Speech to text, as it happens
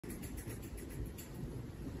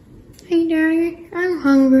Hey, Daddy, I'm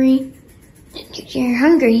hungry. You're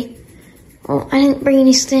hungry? Well, I didn't bring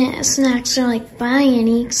any snacks or buy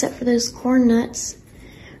any except for those corn nuts.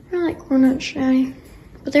 I don't like corn nuts, Daddy,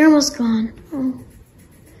 but they're almost gone.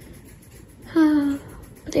 Oh.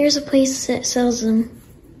 But there's a place that sells them.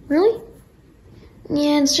 Really?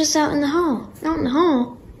 Yeah, it's just out in the hall. Out in the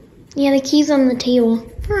hall? Yeah, the key's on the table.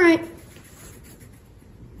 Alright.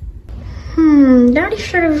 Daddy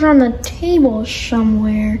said it was on the table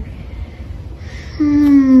somewhere.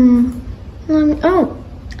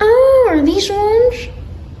 Oh, are these ones?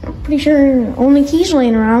 I'm pretty sure only keys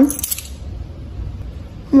laying around.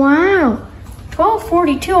 Wow,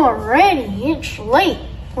 12:42 already. It's late.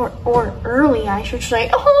 Or early, I should say.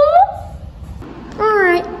 Oh!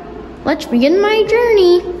 Alright, let's begin my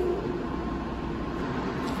journey.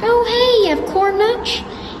 Oh, hey, you have corn nuts?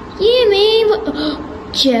 Yeah, man.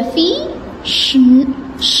 Jeffy?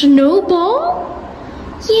 Snowball?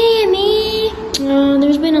 Yeah, man.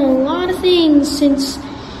 There's been a lot of things since,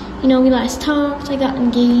 we last talked. I got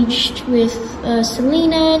engaged with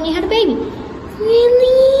Selena and you had a baby.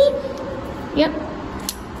 Really? Yep.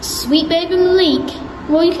 Sweet baby Malik.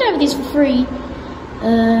 Well, you can have these for free.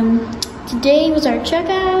 Today was our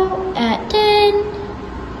checkout at 10.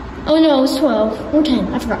 Oh no, it was 12 or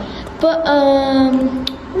 10, I forgot. But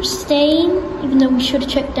we're staying, even though we should have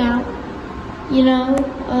checked out.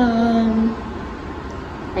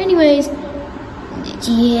 Anyways,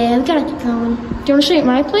 yeah, we gotta keep going. Do you wanna stay at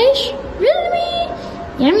my place? Really?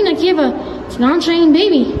 Yeah, I mean, you have a non-trained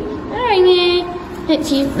baby. Alright, man. Let's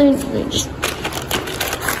see.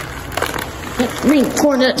 Let's bring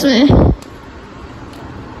corn nuts in.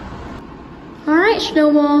 Alright,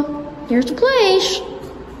 Snowball. Here's the place.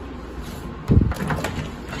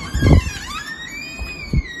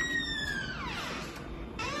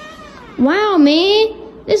 Wow, man.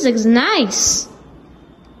 This looks nice.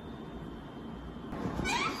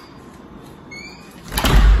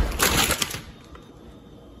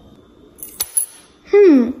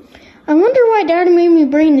 I wonder why Daddy made me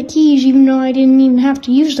bring the keys even though I didn't even have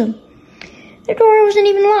to use them. The door wasn't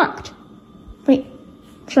even locked. Wait,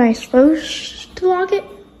 was I supposed to lock it?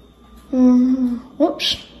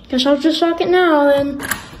 Whoops. Guess I'll just lock it now then.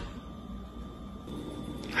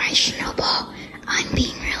 Alright, Snowball. I'm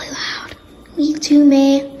being really loud. Me too,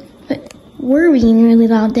 man. But we're being really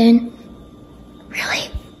loud then.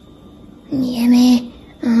 Really? Yeah, man.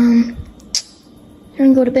 You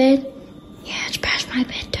wanna go to bed? Yeah, it's past my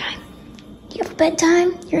bedtime. You have a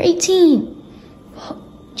bedtime? You're 18. Well,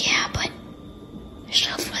 yeah, but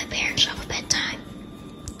still, my parents have a bedtime.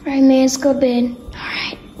 Alright, man, let's go to bed.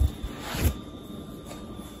 Alright.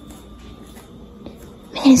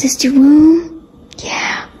 Man, is this your room?